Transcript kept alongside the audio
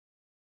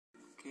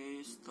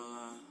Oke,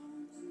 setelah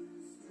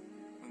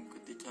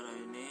mengikuti cara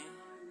ini,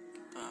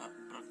 kita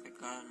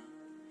praktekkan.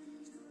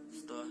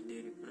 Setelah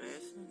di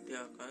refresh, nanti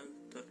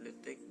akan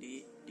terdetek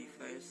di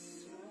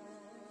device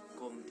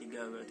COM3,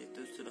 berarti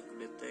itu sudah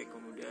terdetek.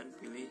 Kemudian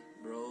pilih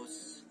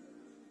browse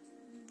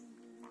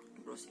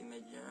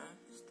image-nya.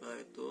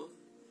 Setelah itu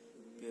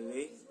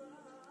pilih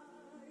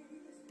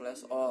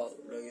flash all,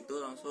 udah gitu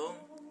langsung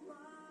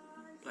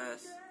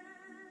flash.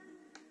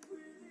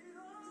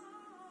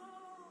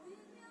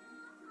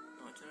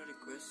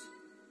 Request.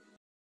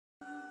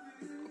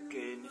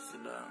 Oke, ini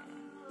sedang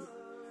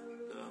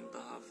dalam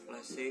tahap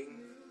flashing.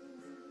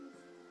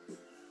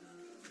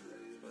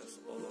 Flash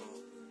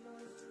all.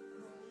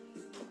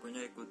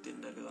 Pokoknya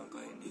ikutin dari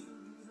langkah ini.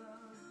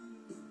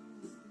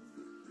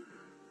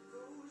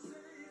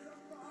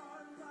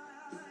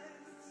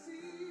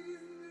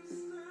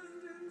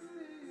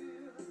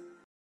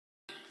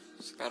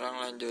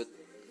 Sekarang lanjut,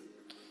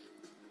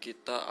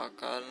 kita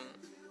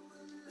akan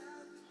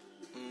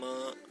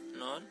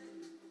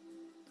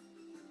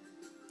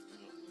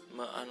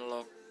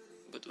unlock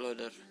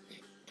bootloader.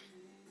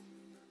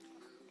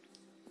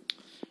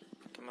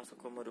 Kita masuk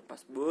ke mode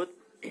pas boot,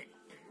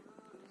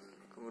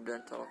 kemudian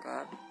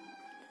colokan.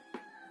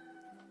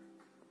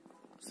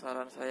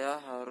 Saran saya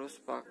harus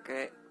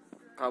pakai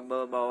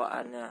kabel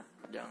bawaannya,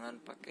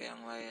 jangan pakai yang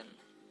lain.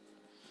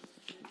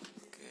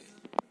 Oke.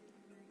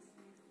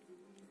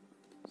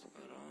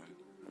 Sekarang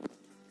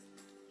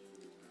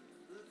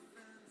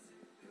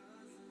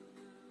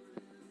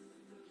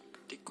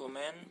di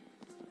komen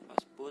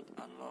pas boot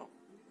unlock.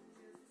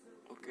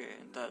 Oke,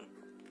 entar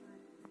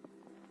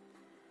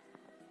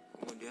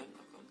kemudian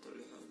akan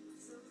terlihat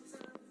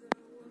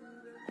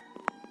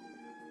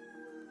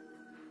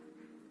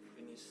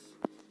finish.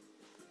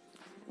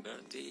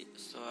 Berarti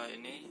setelah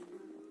ini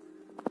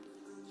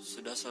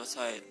sudah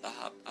selesai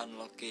tahap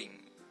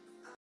unlocking.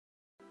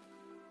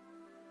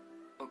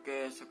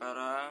 Oke,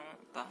 sekarang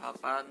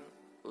tahapan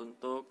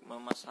untuk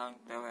memasang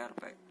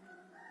TWRP.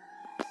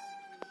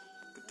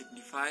 Ketik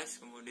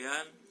device,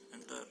 kemudian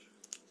enter.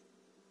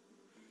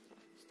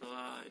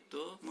 Setelah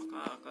itu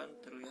maka akan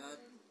terlihat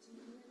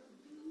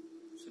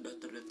sudah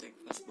terdetek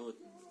fast boot.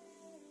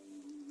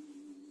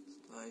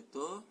 Setelah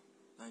itu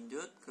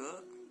lanjut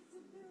ke,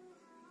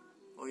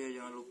 oh ya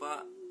jangan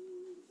lupa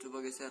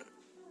coba geser.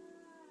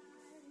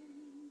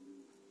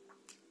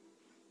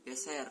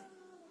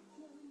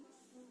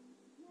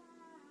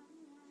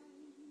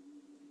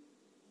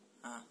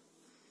 Nah,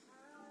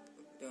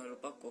 jangan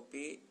lupa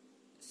copy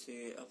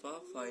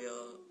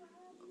file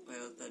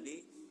tadi,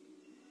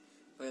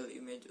 file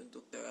image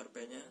untuk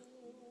TWRP-nya.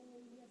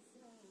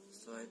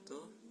 Setelah itu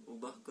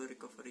ubah ke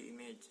recovery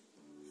image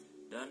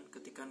dan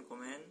ketikkan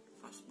komen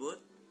fastboot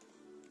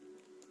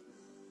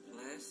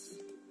flash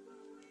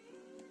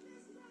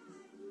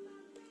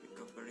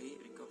recovery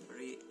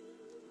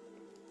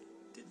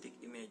titik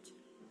image.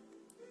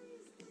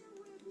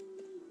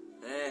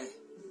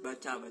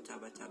 Baca bener.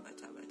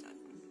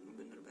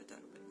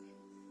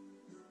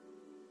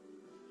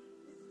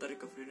 Ntar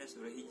recovery-nya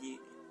sebelah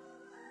hiji.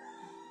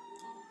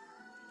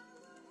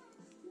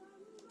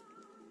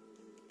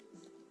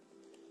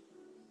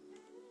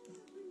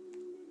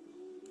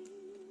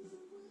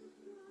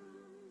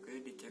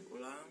 Dicek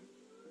ulang,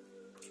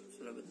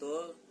 sudah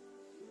betul,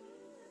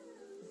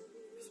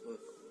 sebut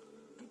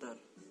enter,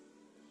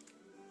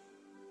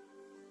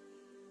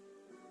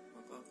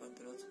 maka akan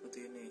terlihat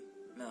seperti ini.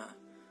 Nah,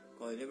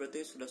 kalau ini berarti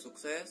sudah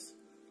sukses.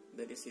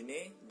 Dari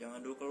sini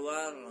jangan dulu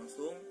keluar,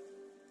 langsung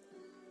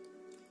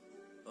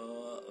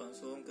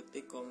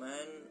ketik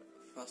komen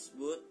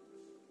fastboot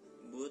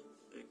boot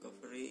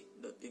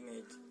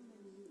recovery.image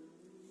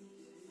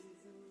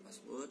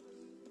fastboot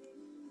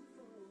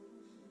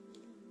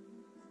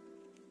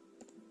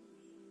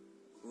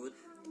boot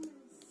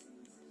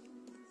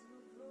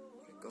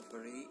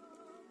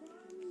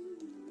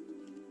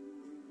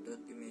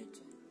recovery.image.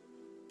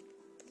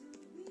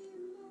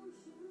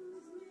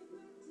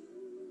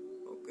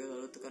 Oke,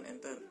 lalu tekan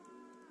enter.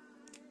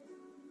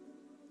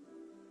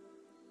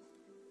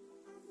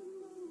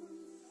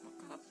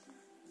 Maka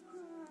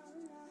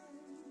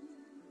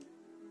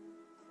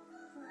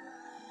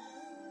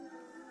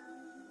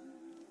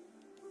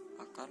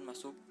akan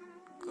masuk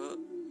ke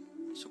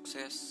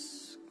sukses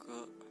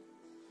ke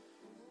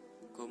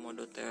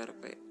mode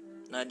TWRP.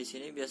 Nah, di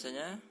sini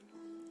biasanya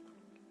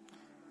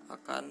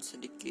akan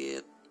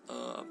sedikit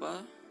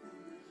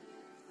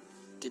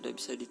tidak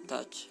bisa di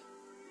touch.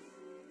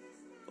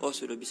 Oh,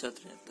 sudah bisa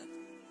ternyata.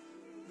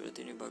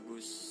 Berarti ini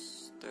bagus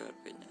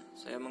TWRP-nya.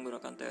 Saya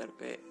menggunakan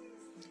TWRP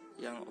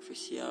yang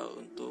official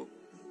untuk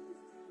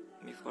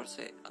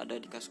MI4C, ada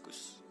di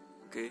Kaskus.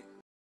 Oke,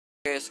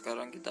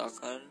 sekarang kita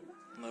akan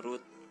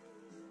merut.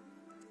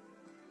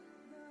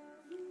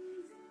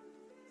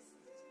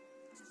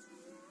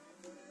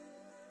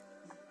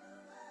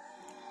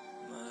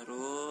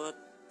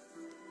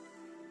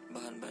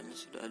 Bahan-bahannya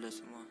sudah ada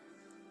semua.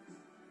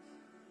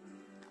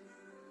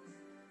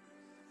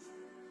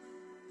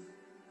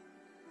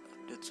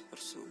 Update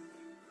super sub.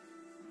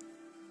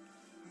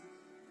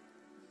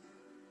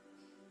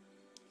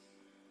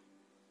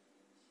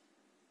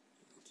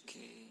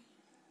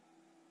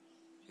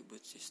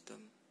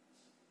 sistem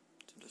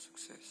sudah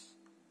sukses.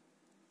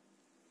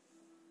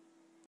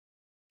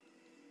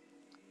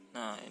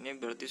 Nah, ini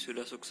berarti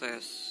sudah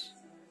sukses.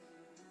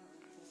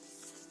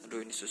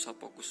 Aduh, ini susah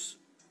fokus.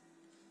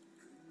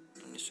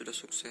 Ini sudah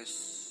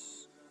sukses.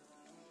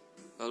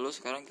 Lalu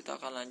sekarang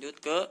kita akan lanjut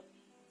ke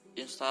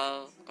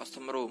install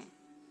custom room.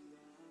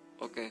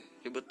 Oke,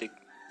 ribut tik.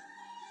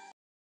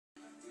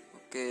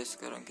 Oke,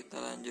 sekarang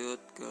kita lanjut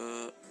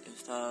ke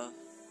install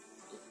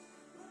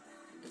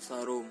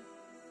room.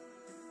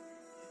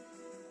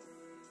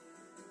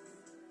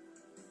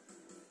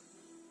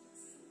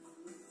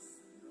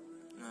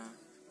 Nah,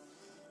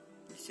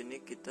 di sini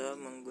kita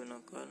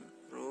menggunakan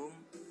room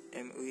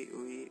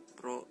MI4C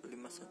Pro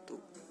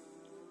 51.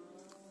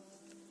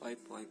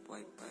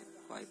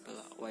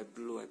 Wipe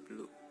dulu.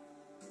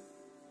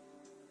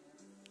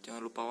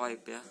 Jangan lupa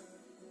wipe ya.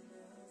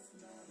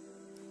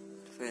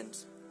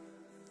 Advance.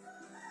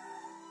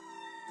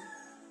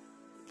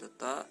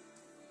 Data,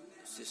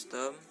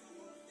 sistem,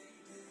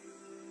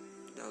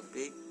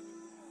 double-click,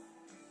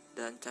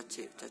 dan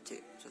cache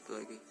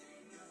satu lagi.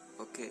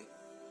 Oke.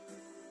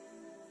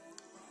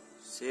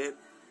 Sip.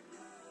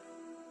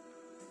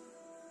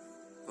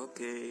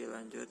 Oke,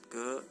 lanjut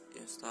ke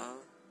install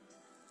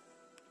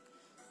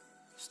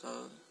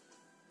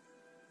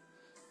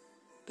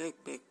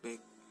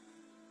back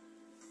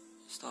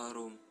install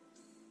room.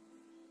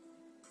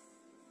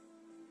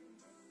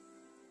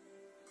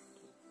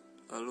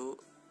 Lalu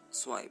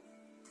swipe.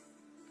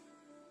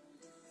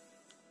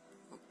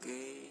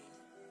 Oke.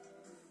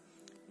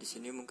 Di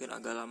sini mungkin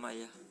agak lama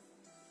ya.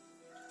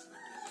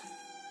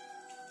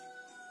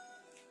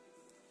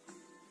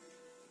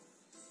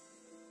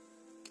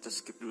 Kita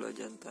skip dulu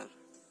aja ntar.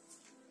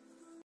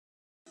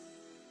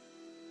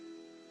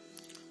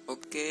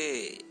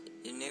 Oke,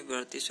 ini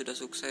berarti sudah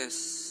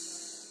sukses.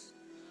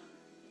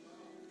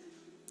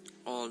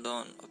 All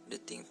done,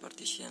 updating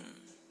partition.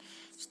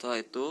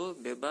 Setelah itu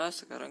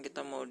bebas. Sekarang kita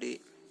mau di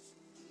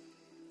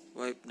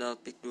wipe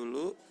double-click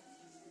dulu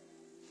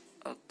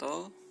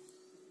atau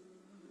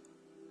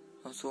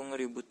langsung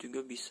nge-reboot juga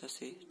bisa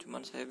sih.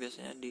 Cuman saya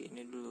biasanya di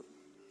ini dulu,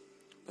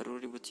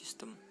 baru reboot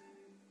sistem.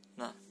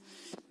 Nah,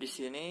 di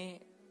sini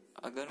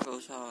agar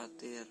gak usah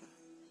khawatir,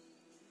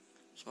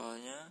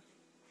 soalnya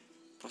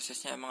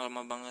prosesnya emang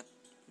lama banget.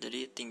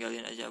 Jadi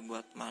tinggalin aja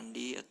buat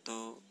mandi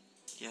atau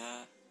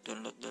ya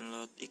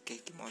download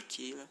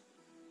kimochi lah.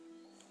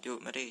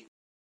 Yuk mari.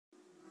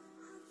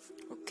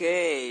 Oke.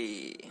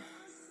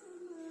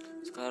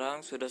 Sekarang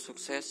sudah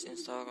sukses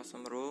install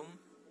custom room.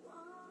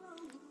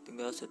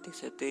 Tinggal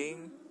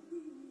setting.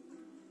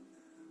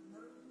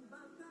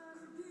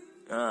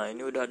 Nah,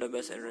 ini udah ada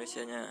bahasa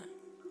Indonesianya.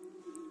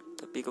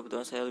 Tapi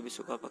kebetulan saya lebih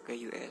suka pakai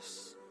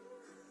US.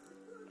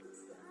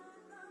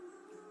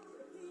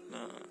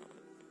 Nah,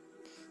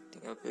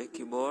 tinggal pilih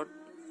keyboard,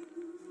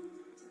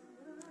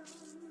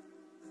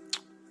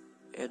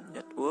 add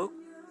network,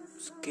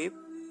 skip,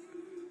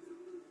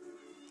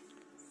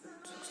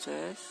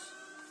 sukses,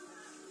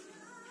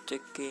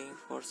 checking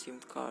for SIM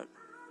card,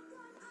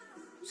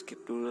 skip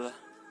dulu lah,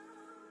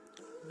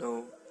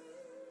 no,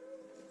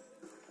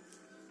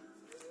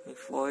 ini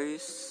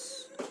voice,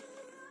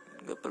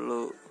 nggak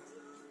perlu,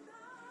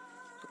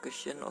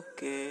 location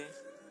oke,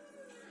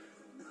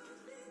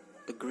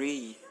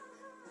 agree.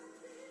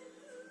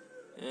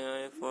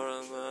 Yeah, for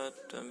what?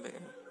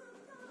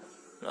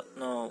 Not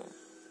no.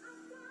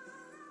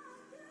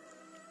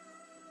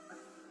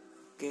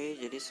 Oke,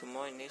 jadi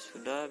semua ini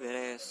sudah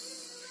beres.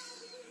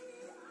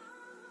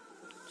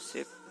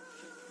 Sip.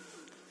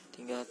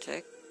 Tinggal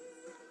cek.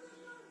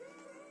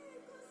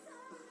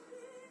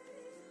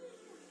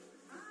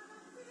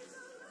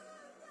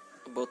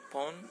 About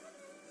phone.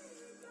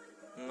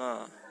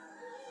 Nah,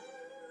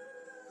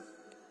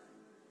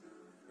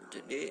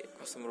 jadi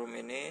custom room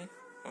ini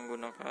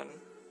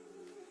menggunakan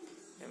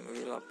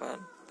MI8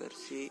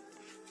 versi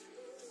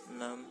 6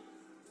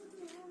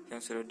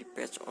 yang sudah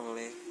di-patch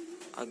oleh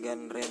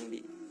Agan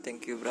Randy.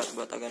 Thank you berat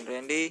buat Agan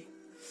Randy.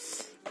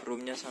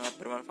 Roomnya sangat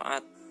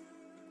bermanfaat.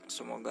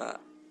 Semoga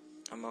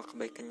amal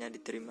kebaikannya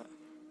diterima.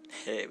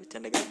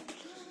 Bercanda kan?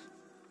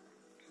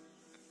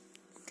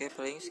 Oke,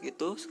 paling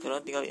segitu.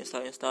 Sekarang tinggal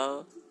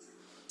install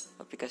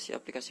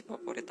aplikasi-aplikasi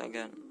favorit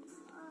Agan.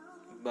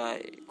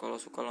 Bye.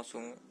 Kalau suka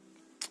langsung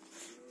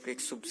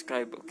klik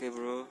subscribe, oke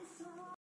bro.